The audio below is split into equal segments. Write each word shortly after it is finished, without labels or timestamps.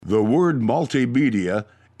The word multimedia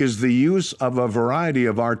is the use of a variety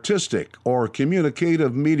of artistic or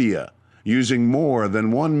communicative media, using more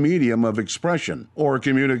than one medium of expression or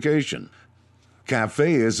communication.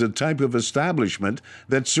 Cafe is a type of establishment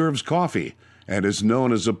that serves coffee and is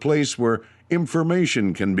known as a place where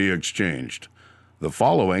information can be exchanged. The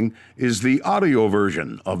following is the audio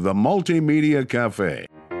version of the Multimedia Cafe.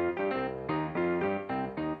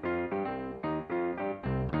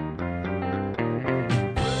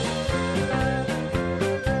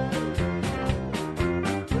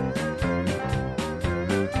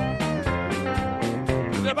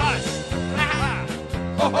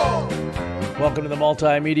 Welcome to the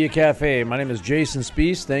Multimedia Cafe. My name is Jason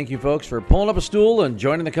Spees. Thank you, folks, for pulling up a stool and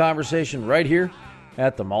joining the conversation right here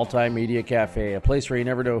at the Multimedia Cafe, a place where you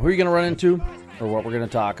never know who you're going to run into or what we're going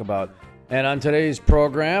to talk about. And on today's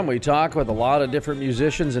program, we talk with a lot of different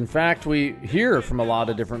musicians. In fact, we hear from a lot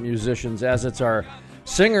of different musicians as it's our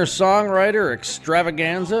singer-songwriter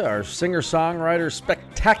extravaganza, our singer-songwriter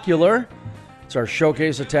spectacular. It's our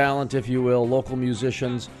showcase of talent, if you will, local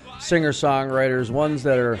musicians, singer-songwriters, ones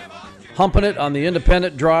that are humping it on the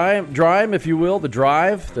independent drive, if you will, the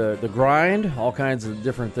drive, the grind, all kinds of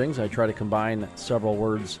different things. I try to combine several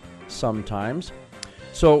words sometimes.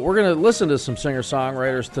 So we're going to listen to some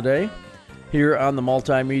singer-songwriters today here on the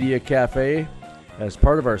Multimedia Cafe as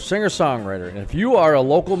part of our singer-songwriter. And if you are a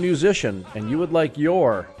local musician and you would like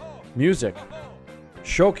your music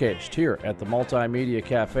showcased here at the Multimedia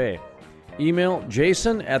Cafe, email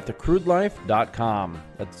jason@thecrudelife.com.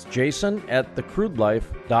 That's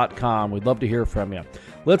jason@thecrudelife.com. We'd love to hear from you.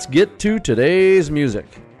 Let's get to today's music.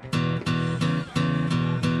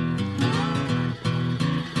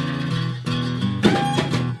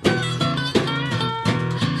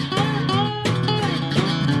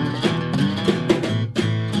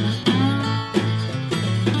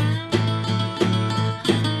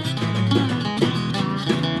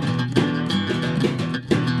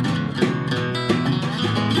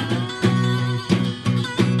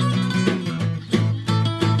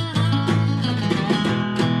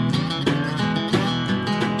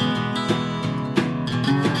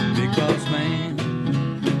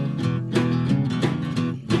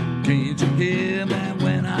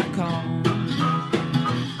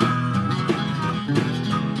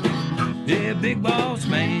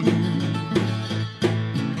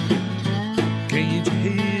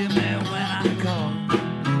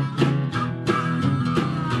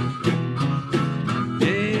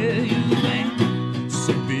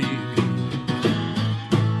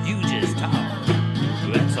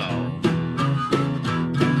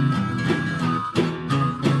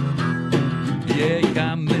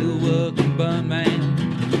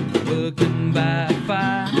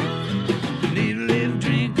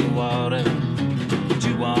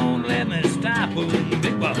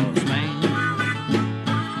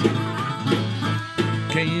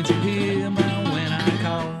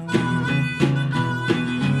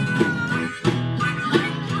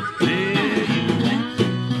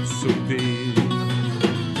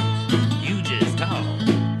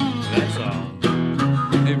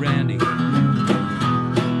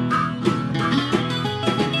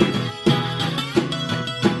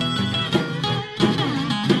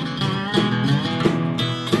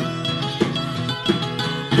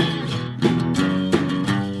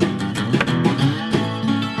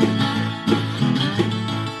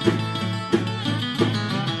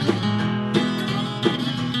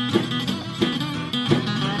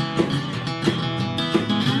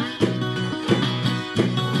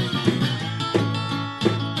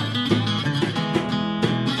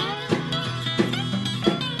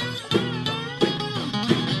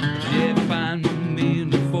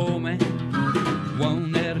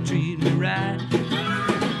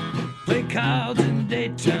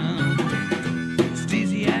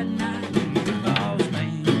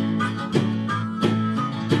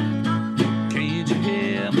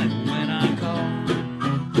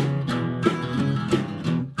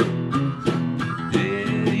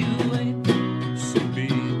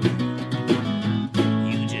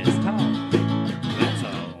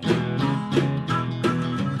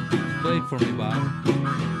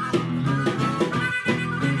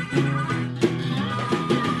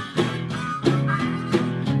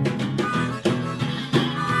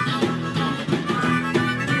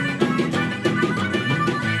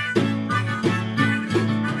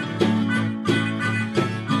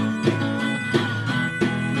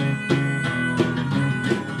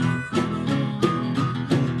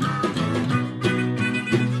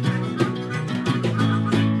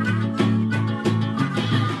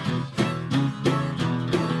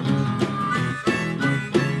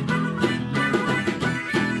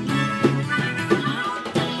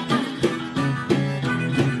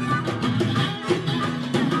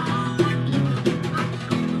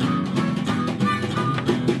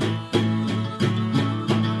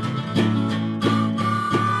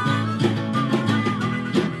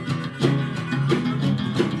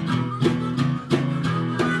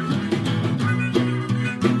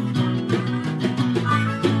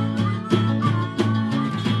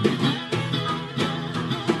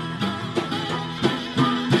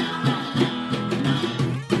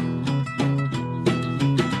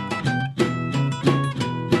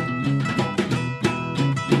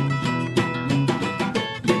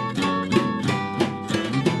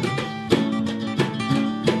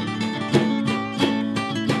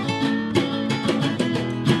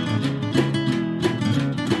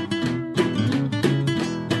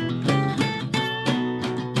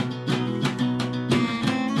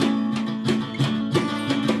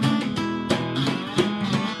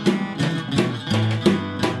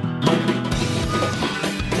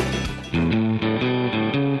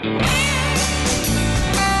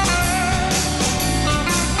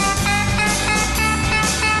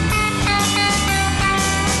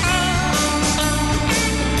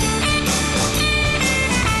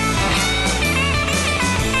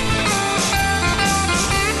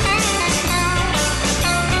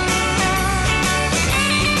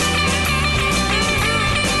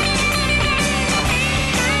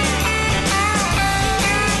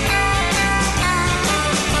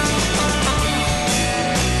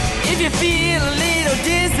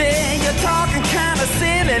 talking kinda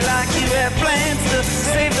silly like you have plans to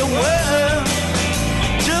save the world.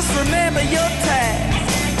 Just remember your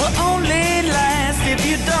task will only last if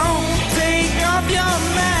you don't take off your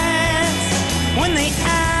mask. When the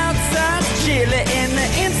outside's chilly and the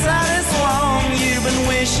inside is warm, you've been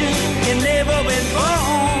wishing you never been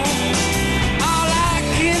born. All I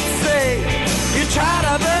can say, you try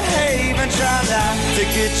to behave and try not to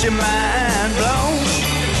get your mind blown.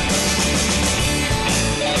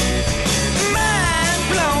 Mind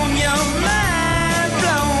blown, your mind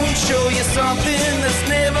blown. Show you something that's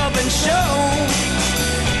never been shown.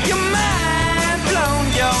 Your mind blown,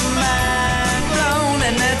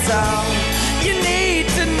 and that's all you need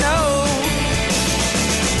to know.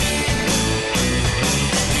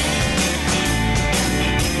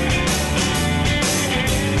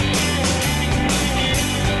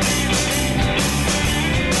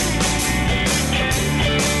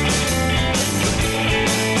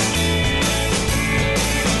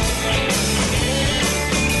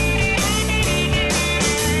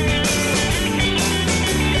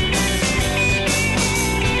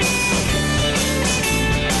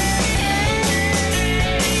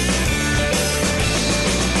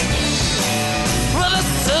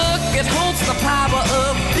 The power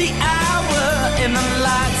of the hour, and the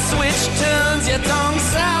light switch turns your tongue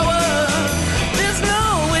sour. There's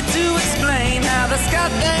no way to explain how this got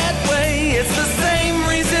that way. It's the same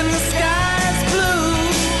reason the sky's blue.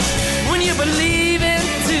 When you believe in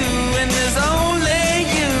two and there's only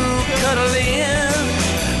you, cuddle in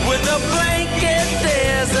with a blanket.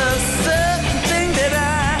 There's a certain thing that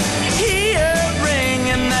I hear ring,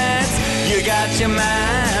 and that's you got your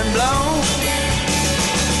mind blown.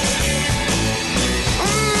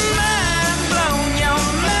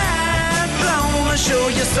 Show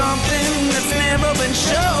you something that's never been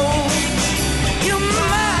shown. Your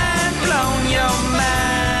mind blown,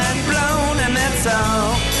 and that's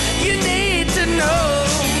all you need to know.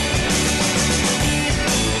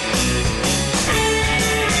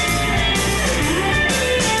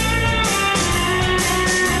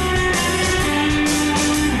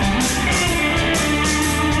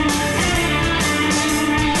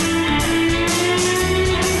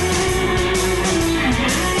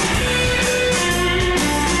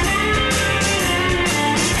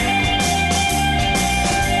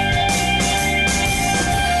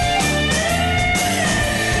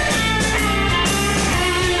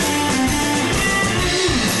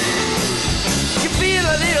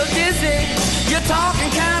 You're talking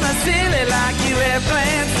kinda silly like you have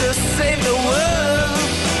plans to save the world.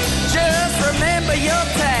 Just remember your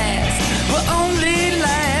task will only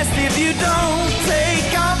last if you don't take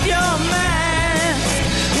off your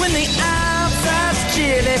mask. When the outside's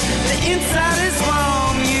chilly, the inside is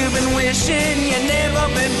warm. You've been wishing you never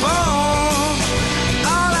been born.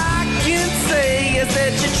 All I can say is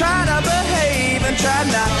that you try to behave and try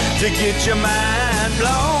not to get your mind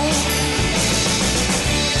blown.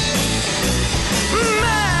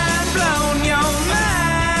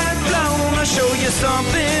 Show you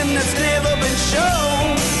something that's never been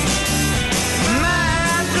shown.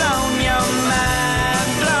 Mind blown, your mind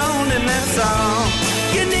blown, and that's all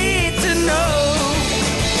you need to know.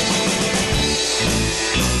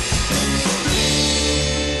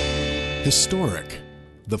 Historic.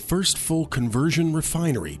 The first full conversion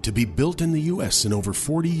refinery to be built in the U.S. in over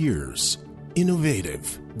 40 years.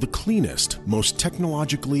 Innovative. The cleanest, most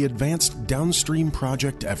technologically advanced downstream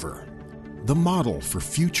project ever. The model for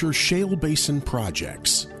future shale basin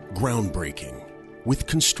projects. Groundbreaking. With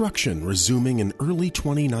construction resuming in early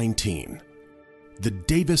 2019. The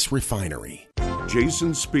Davis Refinery.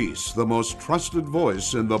 Jason Spees, the most trusted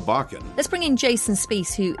voice in the Bakken. Let's bring in Jason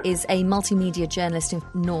Spees, who is a multimedia journalist in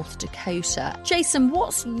North Dakota. Jason,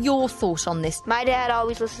 what's your thought on this? My dad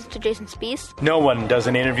always listens to Jason Spees. No one does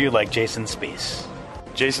an interview like Jason Spees.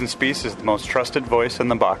 Jason Spees is the most trusted voice in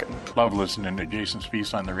the Bakken. Love listening to Jason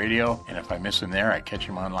Spees on the radio, and if I miss him there, I catch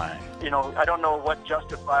him online. You know, I don't know what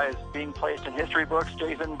justifies being placed in history books,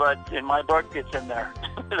 Jason, but in my book, it's in there.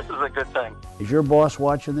 This is a good thing. Is your boss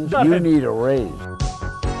watching this? You need a raise.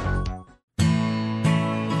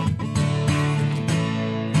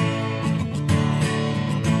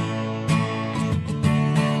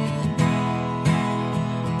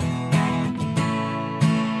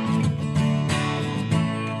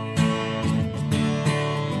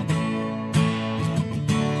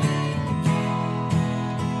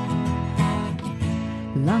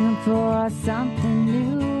 Longing for something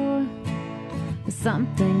new,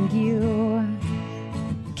 something you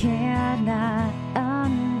cannot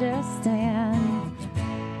understand.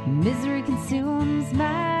 Misery consumes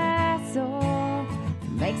my soul,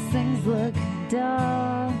 makes things look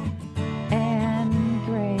dull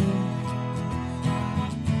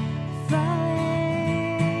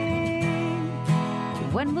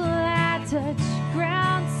When will I touch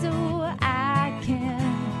ground so I can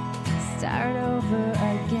start over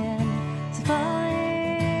again? To falling,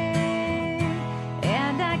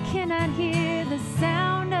 and I cannot hear the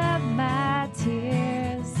sound of my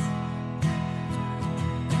tears.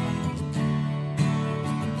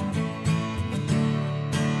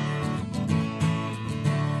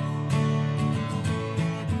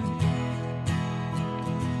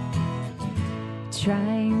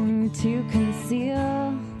 Trying to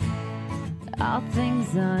conceal all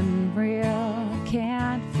things unreal,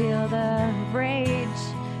 can't feel the rage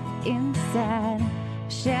inside,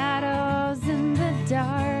 shadows in the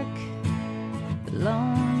dark,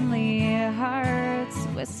 lonely hearts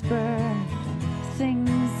whisper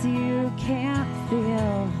things you can't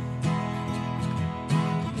feel.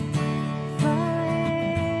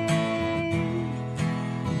 Falling,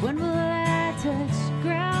 when will I touch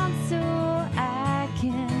ground so I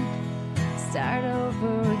can start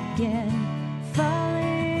over again?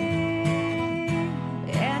 Falling,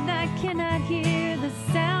 and I cannot hear the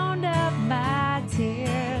sound of my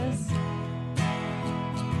tears.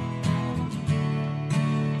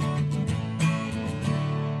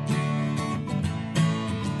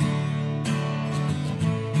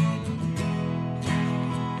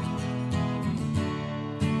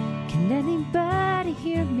 Can anybody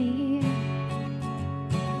hear me?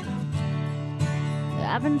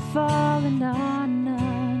 I've been falling on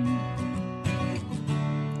none,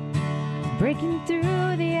 breaking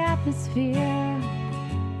through the atmosphere,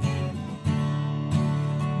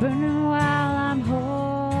 burning while I'm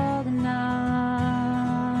holding on.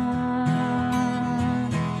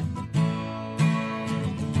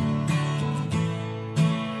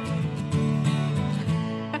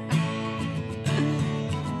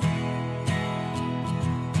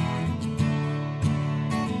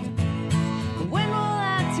 When will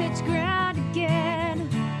I touch ground again?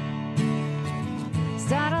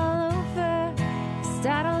 Start all over,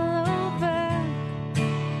 start all over.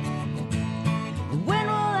 When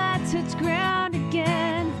will I touch ground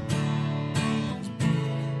again?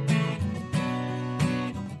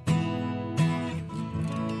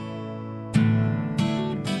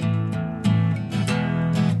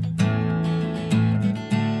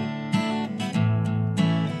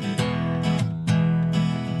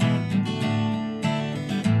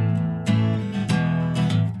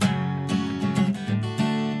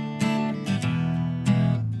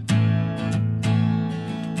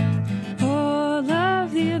 All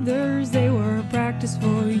of the others, they were practice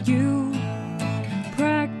for you,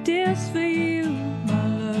 practice for you, my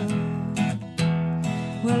love.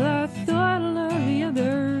 Well, I thought I loved the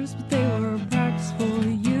others, but they were practice for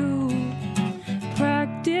you,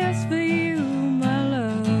 practice for you, my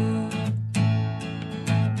love.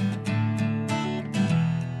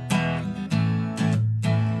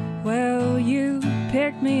 Well, you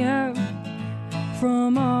picked me up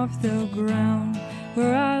from off the ground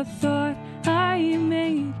where I thought I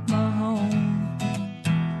made my home.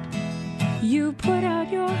 You put out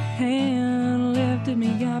your hand, lifted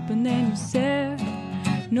me up, and then you said,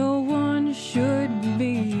 no one should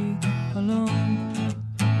be alone.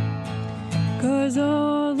 'Cause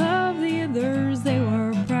all of the others, they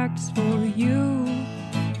were practice for you,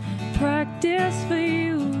 practice for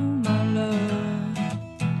you, my love.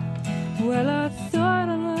 Well, I thought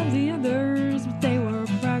I loved the others, but they were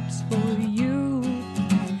practice for you,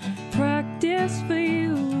 practice for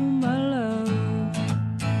you, my love.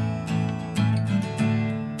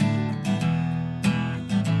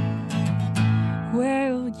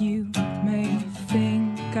 Well, you may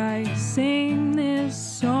think I sing this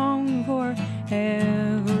song for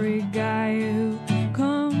every guy who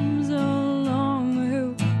comes along,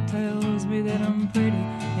 who tells me that I'm pretty,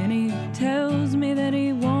 and he tells me that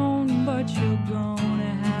he won't, but you're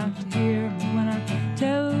gonna have to hear me when I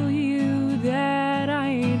tell you that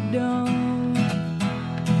I don't.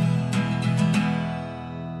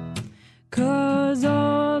 'Cause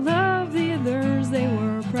all of the others, they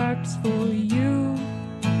were practice for you,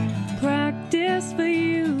 practice for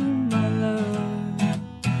you, my love.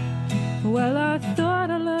 Well, I thought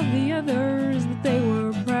I loved the others, but they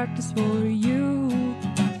were practice for you,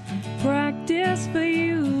 practice for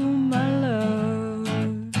you, my love.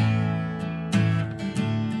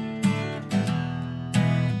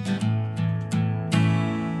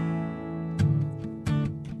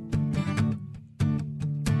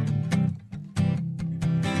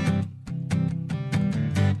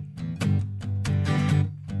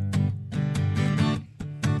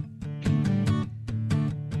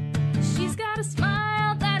 She's got a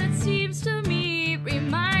smile that it seems to me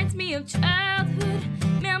reminds me of childhood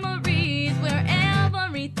memories where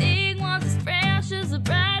everything was as fresh as a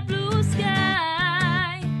breath.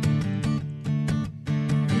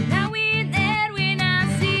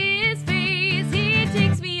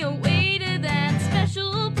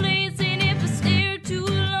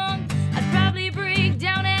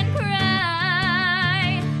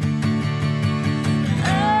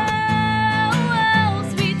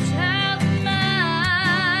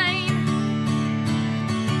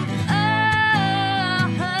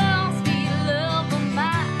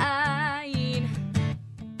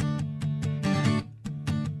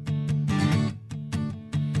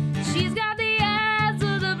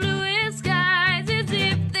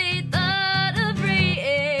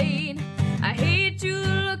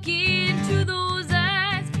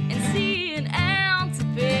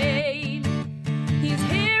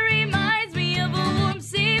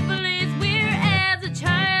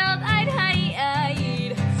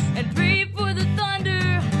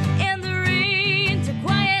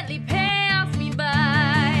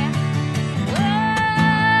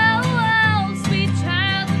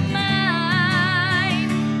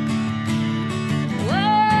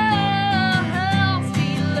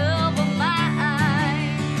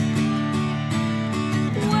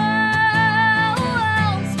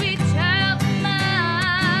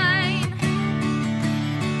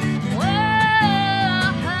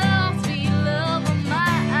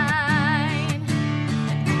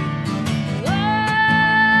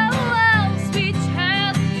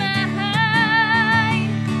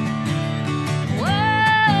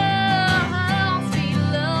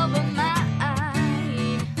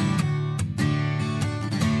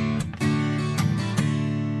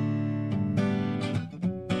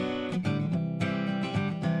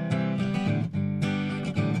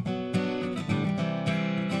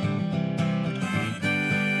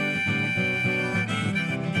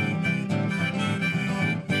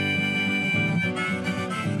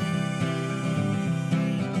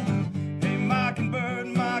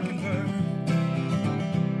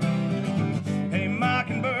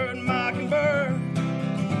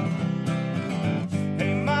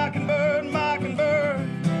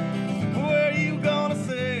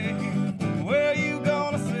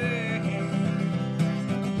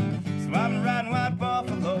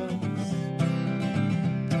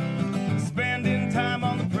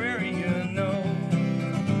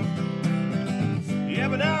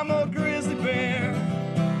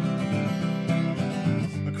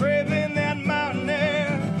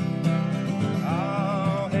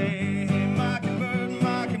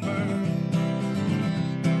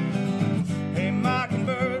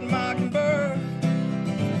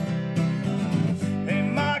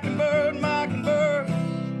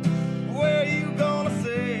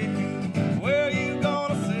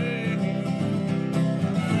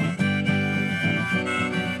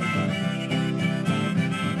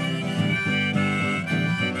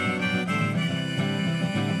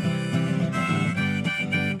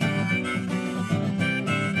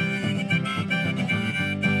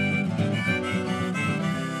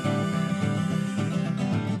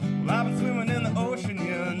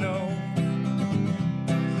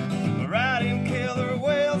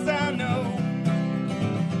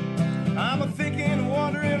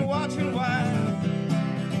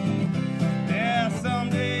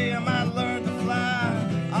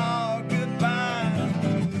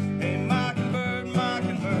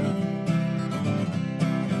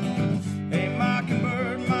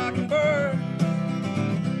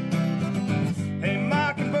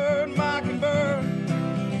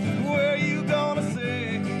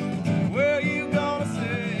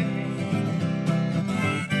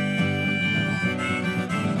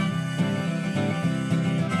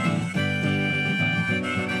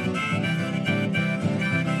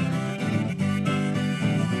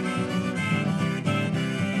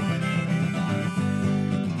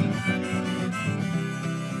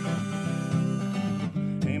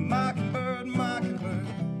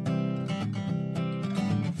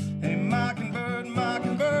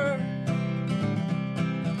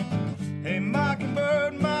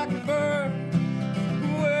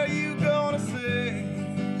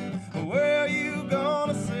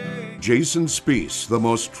 Jason Spiess, the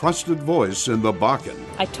most trusted voice in the Bakken.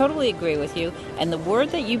 I totally agree with you, and the word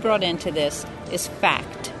that you brought into this is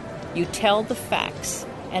fact. You tell the facts,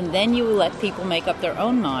 and then you let people make up their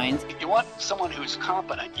own minds. You want someone who's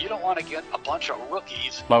competent. You don't want to get a bunch of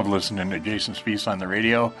rookies. Love listening to Jason Spiess on the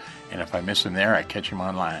radio, and if I miss him there, I catch him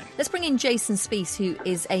online. Let's bring in Jason Spiess, who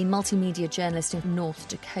is a multimedia journalist in North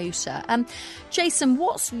Dakota. Jason,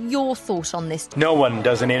 what's your thought on this? No one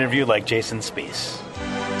does an interview like Jason Spiess.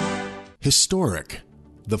 Historic.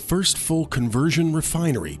 The first full conversion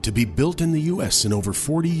refinery to be built in the U.S. in over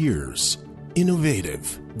 40 years.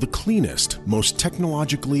 Innovative. The cleanest, most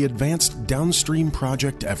technologically advanced downstream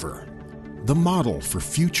project ever. The model for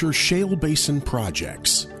future shale basin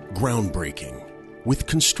projects. Groundbreaking. With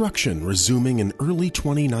construction resuming in early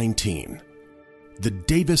 2019. The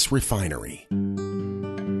Davis Refinery.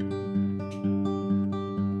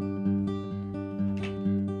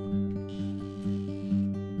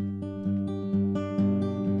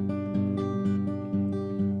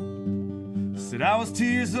 Said I was 2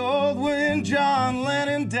 years old when John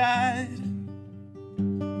Lennon died,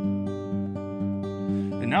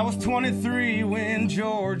 and I was 23 when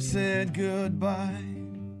George said goodbye.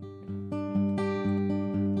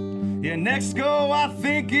 Yeah, next go I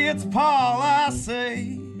think it's Paul, I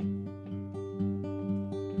say,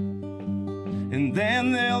 and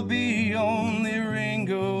then there'll be only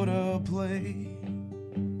Ringo to play.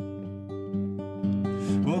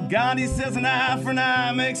 Well, Gandhi says an eye for an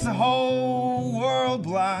eye makes the whole world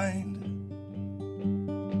blind.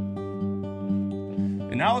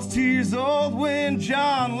 And I was 2 years old when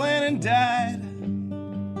John Lennon died.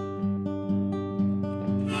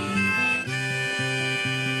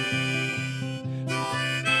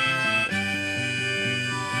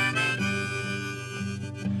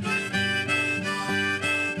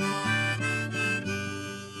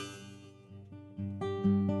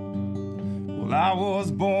 I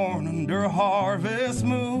was born under a harvest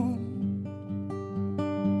moon,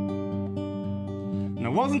 and I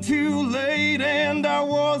wasn't too late and I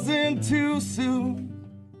wasn't too soon,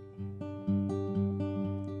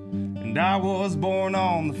 and I was born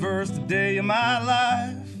on the first day of my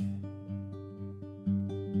life,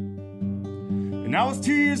 and I was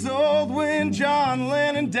 2 years old when John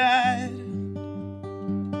Lennon died.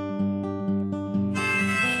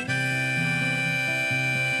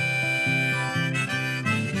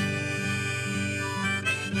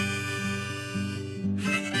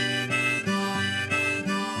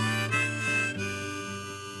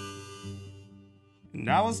 And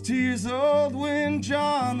I was 2 years old when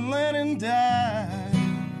John Lennon died.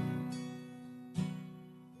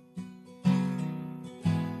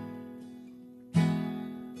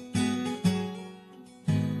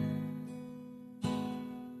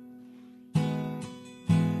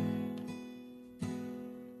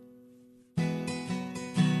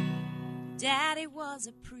 Daddy was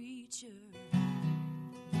a preacher.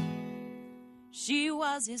 She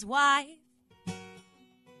was his wife.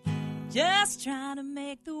 Just trying to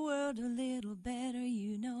make the world a little better,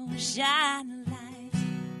 you know, shine a light.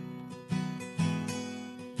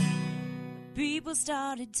 People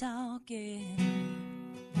started talking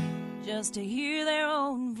just to hear their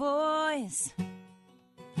own voice.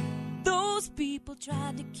 Those people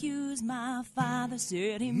tried to accuse my father,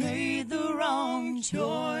 said he made the wrong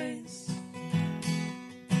choice.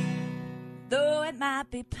 Though it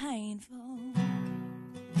might be painful,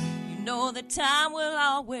 know that time will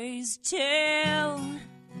always tell.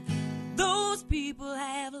 Those people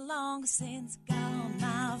have long since gone.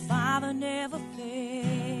 My father never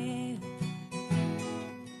failed.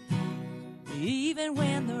 Even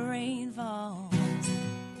when the rain falls,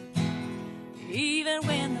 even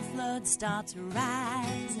when the flood starts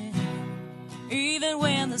rising, even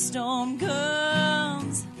when the storm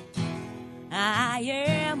comes, I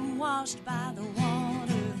am washed by the water.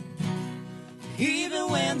 Even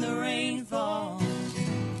when the rain falls,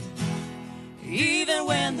 even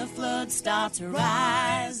when the flood starts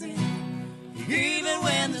rising, even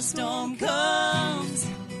when the storm comes,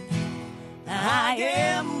 I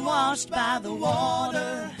am washed by the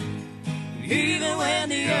water. Even when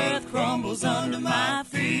the earth crumbles under my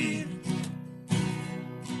feet,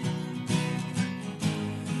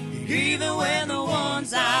 even when the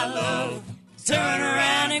ones I love turn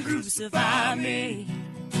around and crucify me,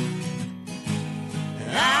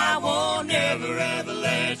 I won't ever ever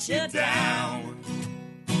let you down.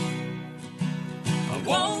 I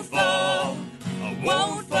won't fall, I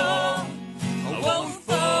won't fall, I won't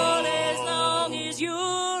fall as long as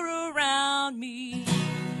you're around me.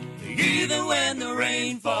 Even when the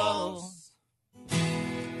rain falls,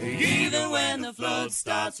 even when the flood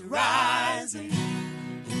starts rising,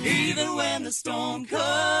 Even when the storm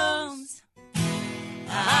comes,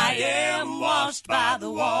 I am washed by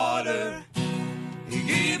the water.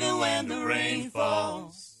 Even when the rain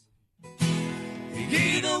falls,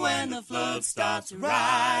 even when the flood starts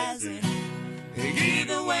rising,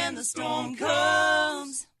 even when the storm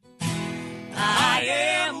comes, I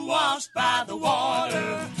am washed by the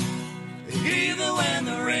water. Even when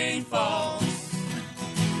the rain falls,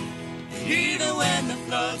 even when the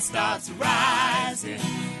flood starts rising,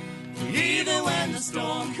 even when the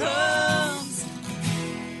storm comes,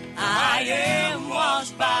 I am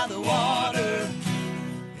washed by the water.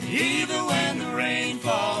 Even when the rain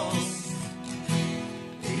falls,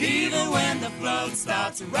 even when the flood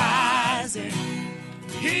starts rising,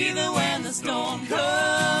 even when the storm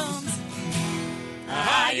comes,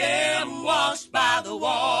 I am washed by the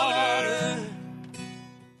water.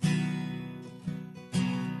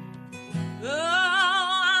 Oh,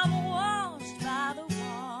 I'm washed by the water.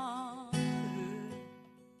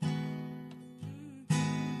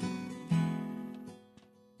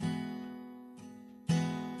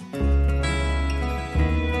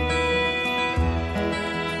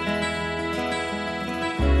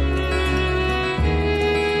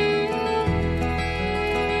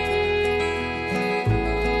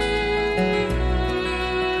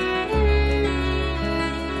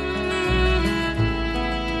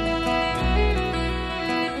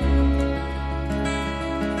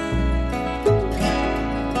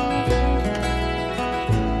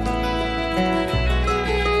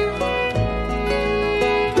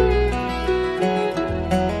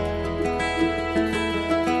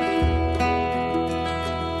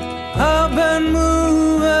 I've been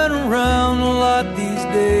moving around a lot these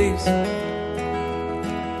days,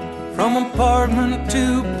 from apartment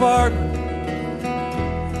to apartment,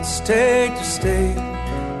 state to state,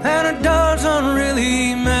 and it doesn't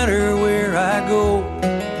really matter where I go.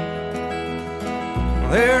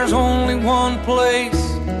 There's only one place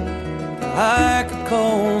I could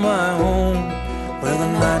call my home, where the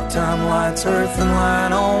nighttime lights earth and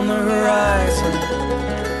line on the horizon.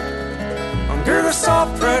 Under the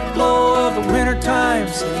soft red glow of the wintertime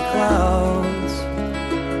city clouds,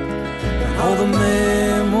 and all the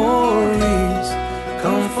memories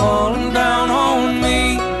come falling down on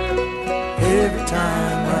me every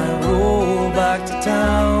time I roll back to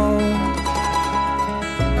town.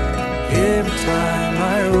 Every time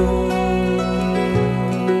I roll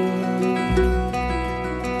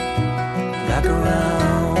back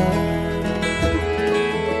around,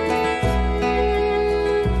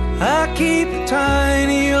 I keep a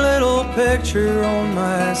tiny little picture on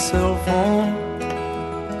my cell phone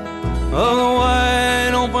of the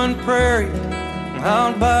wide open prairie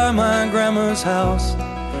out by my grandma's house.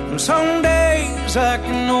 And some days I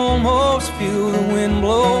can almost feel the wind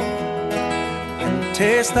blow and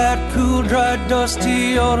taste that cool, dry,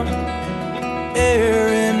 dusty autumn air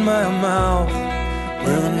in my mouth,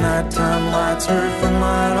 where the nighttime lights earth and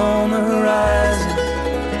light on the horizon.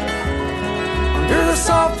 Under the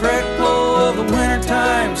soft red glow of the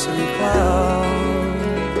wintertime city clouds,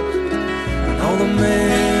 and all the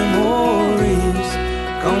memories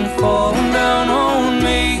come falling down on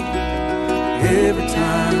me every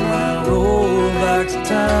time I roll back to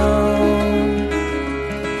town.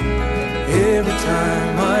 Every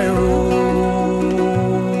time I roll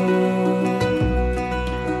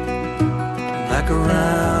back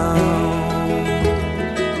around.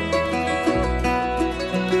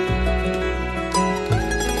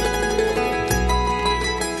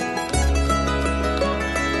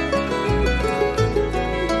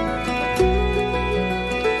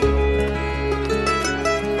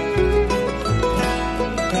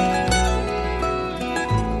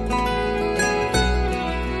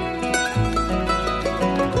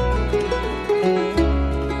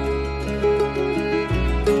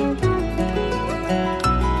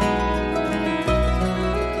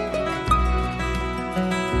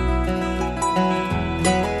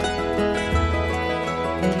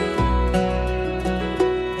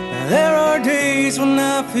 When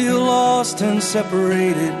I feel lost and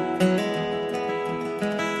separated,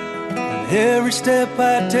 and every step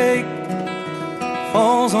I take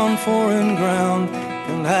falls on foreign ground,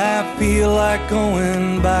 and I feel like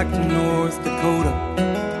going back to North Dakota.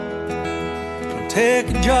 I'll take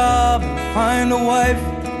a job and find a wife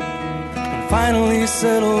and finally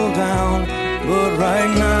settle down, but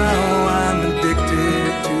right now I'm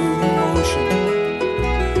addicted to emotion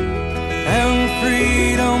and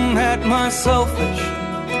freedom that my selfish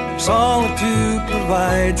solitude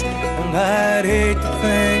provides. And I'd hate to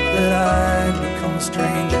think that I'd become a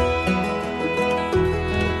stranger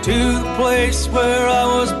to the place where I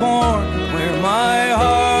was born, where my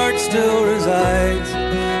heart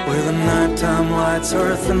nighttime lights,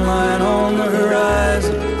 earth and light on the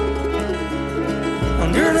horizon.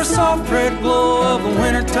 Under the soft red glow of the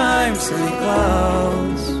wintertime city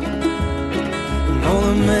clouds. And all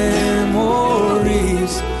the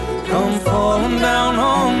memories come falling down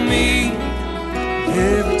on me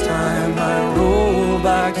every time I roll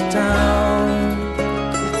back to town.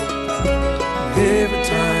 Every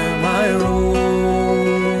time I roll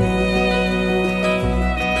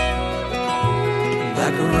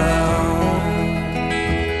back around.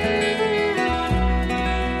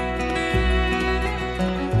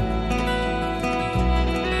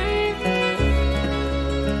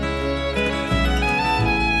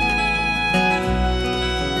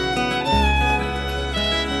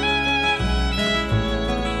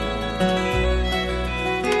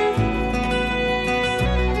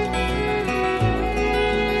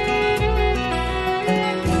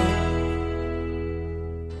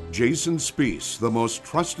 Jason Spiess, the most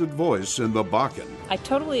trusted voice in the Bakken. I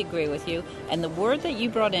totally agree with you, and the word that you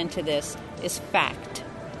brought into this is fact.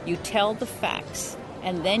 You tell the facts,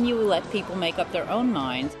 and then you let people make up their own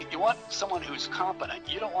minds. You want someone who's competent.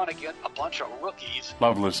 You don't want to get a bunch of rookies.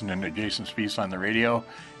 Love listening to Jason Spiess on the radio,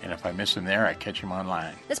 and if I miss him there, I catch him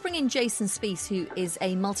online. Let's bring in Jason Spiess, who is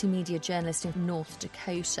a multimedia journalist in North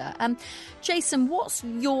Dakota. Jason, what's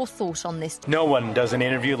your thought on this? No one does an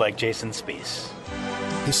interview like Jason Spiess.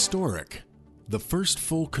 Historic. The first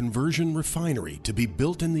full conversion refinery to be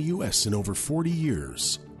built in the U.S. in over 40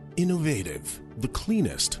 years. Innovative. The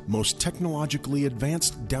cleanest, most technologically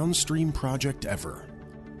advanced downstream project ever.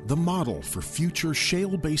 The model for future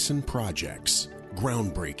shale basin projects.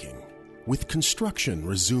 Groundbreaking. With construction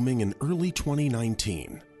resuming in early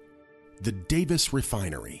 2019. The Davis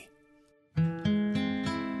Refinery.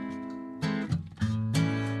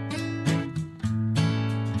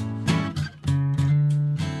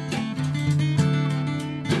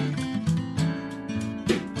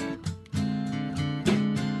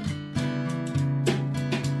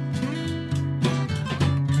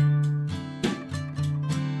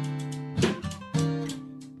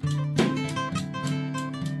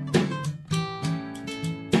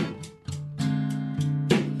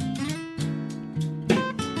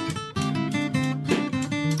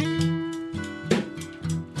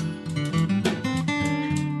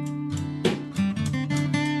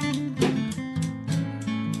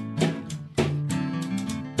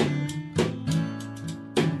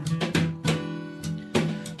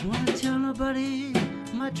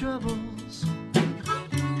 Troubles,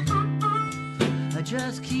 I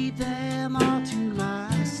just keep them all to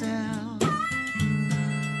myself.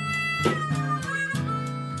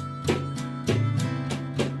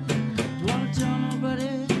 Won't tell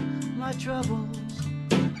nobody my troubles,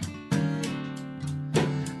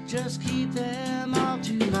 just keep them all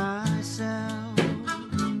to myself.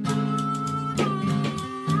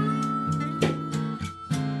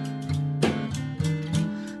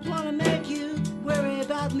 Wanna make you worry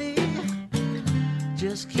about me,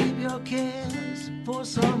 just keep your cares for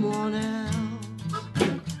someone else.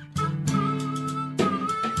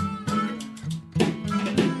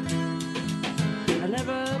 I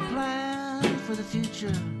never planned for the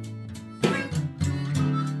future.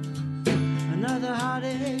 Another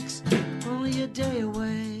heartache's only a day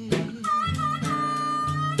away.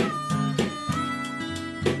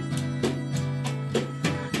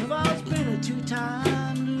 I've always been a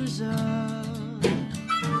two-time loser.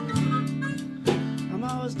 I'm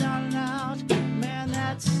always down and out, man,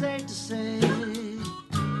 that's safe to say.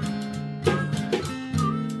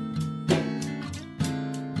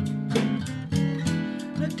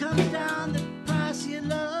 When it comes down the price you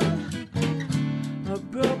love, a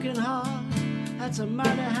broken heart, that's a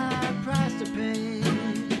mighty high price to pay.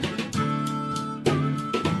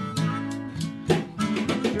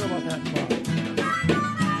 What do you feel about that, Bob?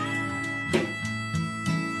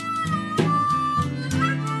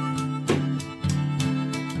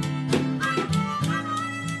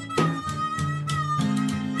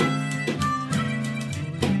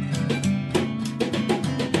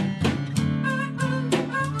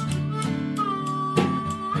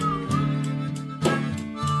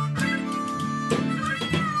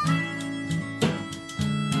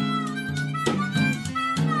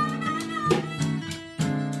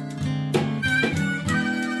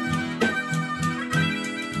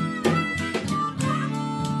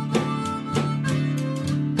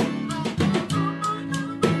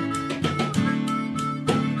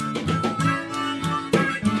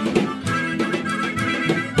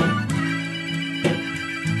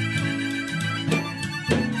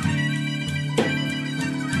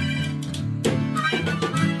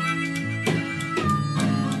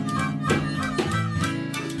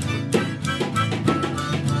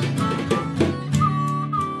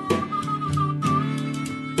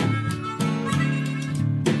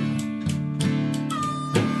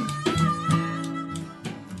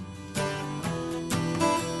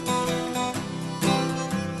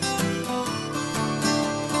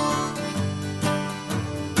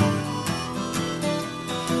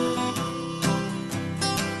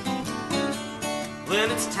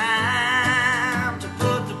 it's time to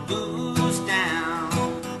put the booze down.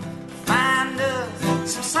 Find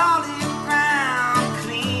us some solid ground,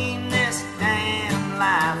 clean this damn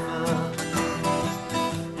life up,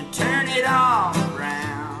 and turn it all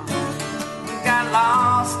around. We got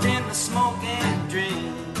lost in the smoke and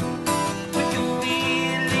drink. We can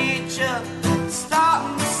feel each other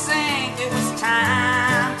starting to sink. It was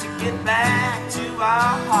time to get back to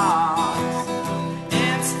our hearts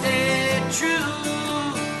and stay true.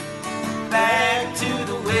 Back to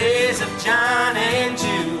the ways of John and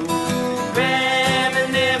Jude, Graham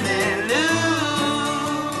and Emily Lou.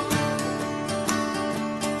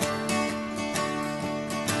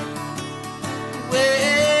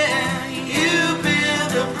 Well, you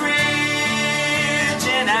build a bridge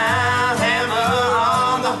and I'll hammer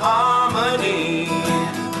on the harmony.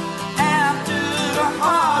 After a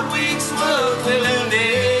hard week's work, we'll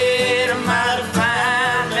illuminate a mighty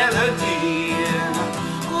fine melody.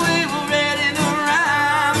 We were ready to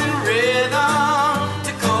rhyme and rhythm,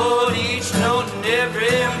 to chord each note and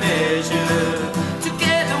every measure.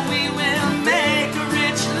 Together we will make a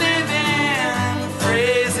rich living,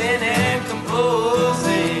 phrasing and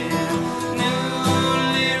composing new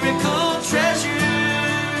lyrical treasure.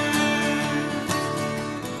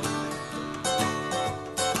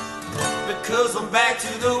 Because we're back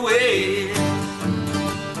to the way.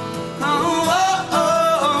 Oh, oh,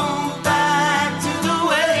 oh, back to the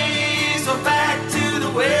ways. We're back to the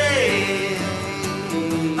way.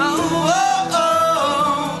 Oh, oh,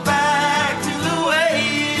 oh, back to the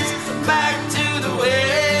ways. Back to the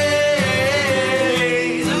ways.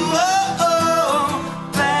 Oh, oh,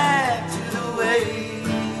 oh, back to the ways.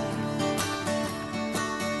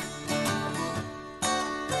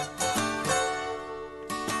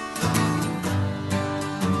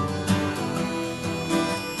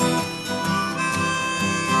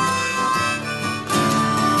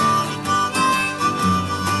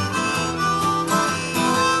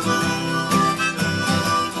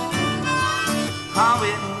 All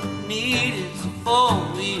we need is 4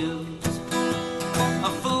 wheels, a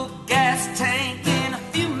full gas tank, and a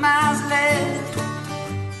few miles left,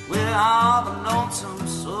 where all the lonesome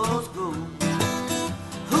souls go,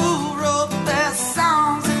 who wrote their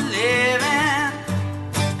songs and living,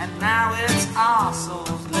 and now it's our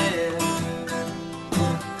souls left.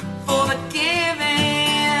 For the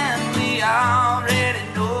giving, we already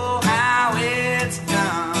know how it's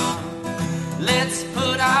done. Let's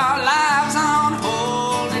put our lives on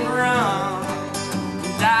hold and run,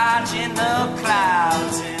 dodging the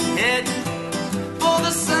clouds and heading for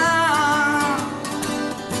the sun.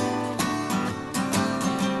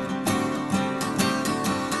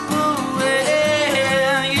 Oh,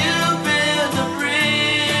 well, you build the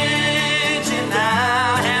bridge and I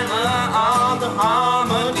hammer on the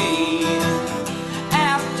harmony.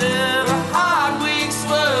 After a hard week's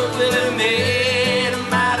work, we'll have made a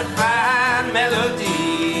mighty fine melody.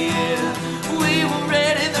 We were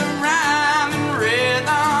ready to rhyme and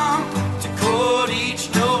rhythm, to chord each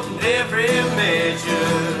note and every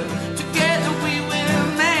measure. Together we will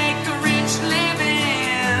make a rich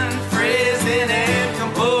living, phrasing and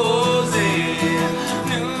composing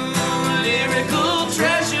new lyrical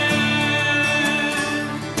treasure.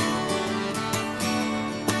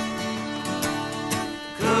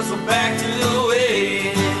 Cause we're back to the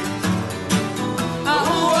way. Oh,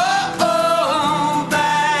 oh, oh,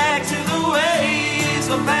 back to the ways.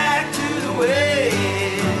 We're back to the way.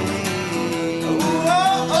 Oh,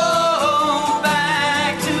 oh, oh,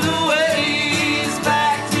 back to the ways.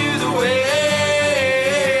 Back to the ways.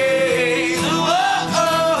 Oh, oh,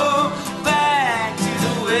 oh, back to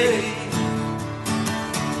the way.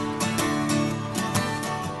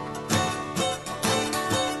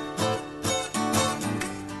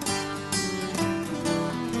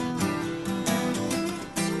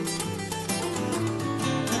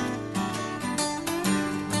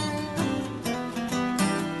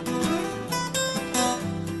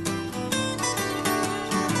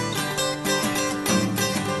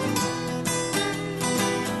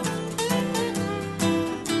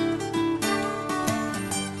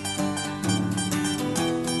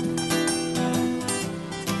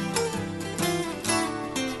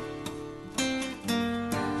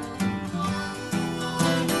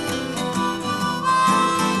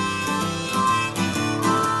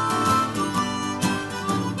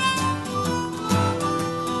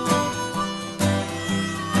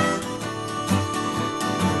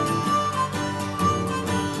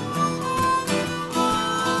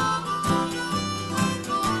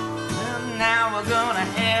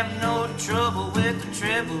 trouble with the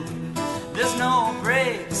treble. There's no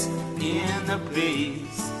breaks in the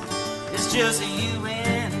bass. It It's just you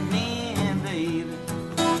and me, baby,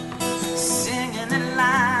 singing it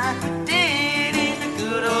like we did in the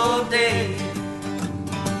good old days.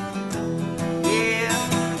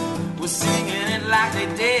 Yeah, we're singing it like they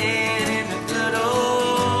did in the good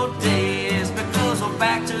old days, because we're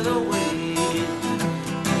back to the way.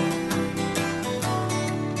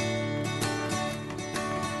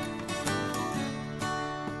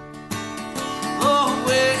 Oh,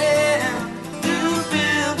 well, you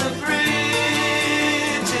build the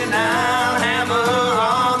bridge and I'll hammer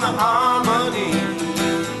on the harmony.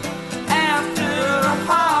 After a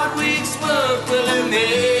hard week's work, we'll have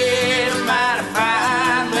made a mighty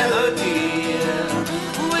fine melody.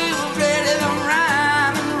 We were ready to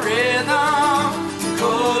rhyme and rhythm,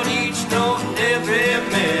 chord each note and every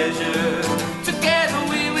measure. Together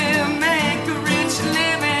we will make a rich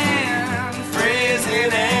living,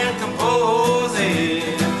 phrasing and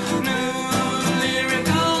composing new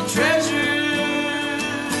lyrical treasures,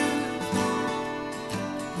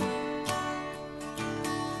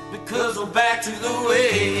 because we're back to the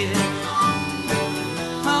way.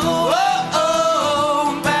 Oh, oh,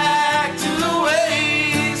 oh, back to the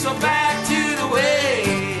way. So back to the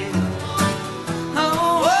way.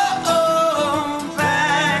 Oh, oh, oh,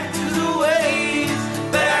 back to the ways.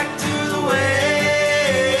 Back to the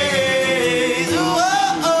ways.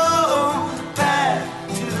 Oh, oh, oh, back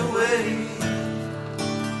to the ways.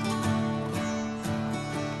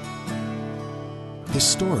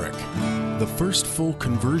 Historic. The first full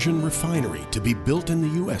conversion refinery to be built in the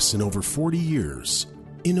U.S. in over 40 years.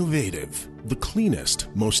 Innovative. The cleanest,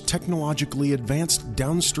 most technologically advanced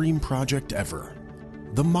downstream project ever.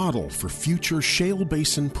 The model for future shale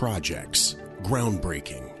basin projects.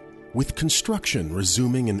 Groundbreaking. With construction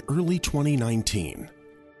resuming in early 2019.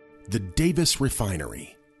 The Davis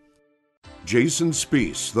Refinery. Jason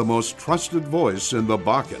Spiess, the most trusted voice in the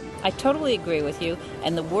Bakken. I totally agree with you,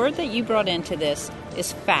 and the word that you brought into this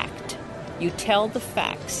is fact. You tell the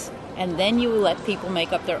facts, and then you let people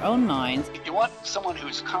make up their own minds. You want someone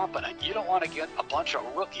who's competent. You don't want to get a bunch of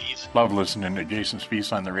rookies. Love listening to Jason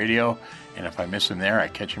Spiess on the radio, and if I miss him there, I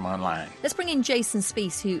catch him online. Let's bring in Jason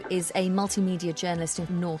Spiess, who is a multimedia journalist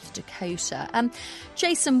in North Dakota.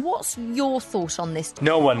 Jason, what's your thought on this?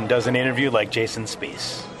 No one does an interview like Jason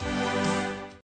Spiess.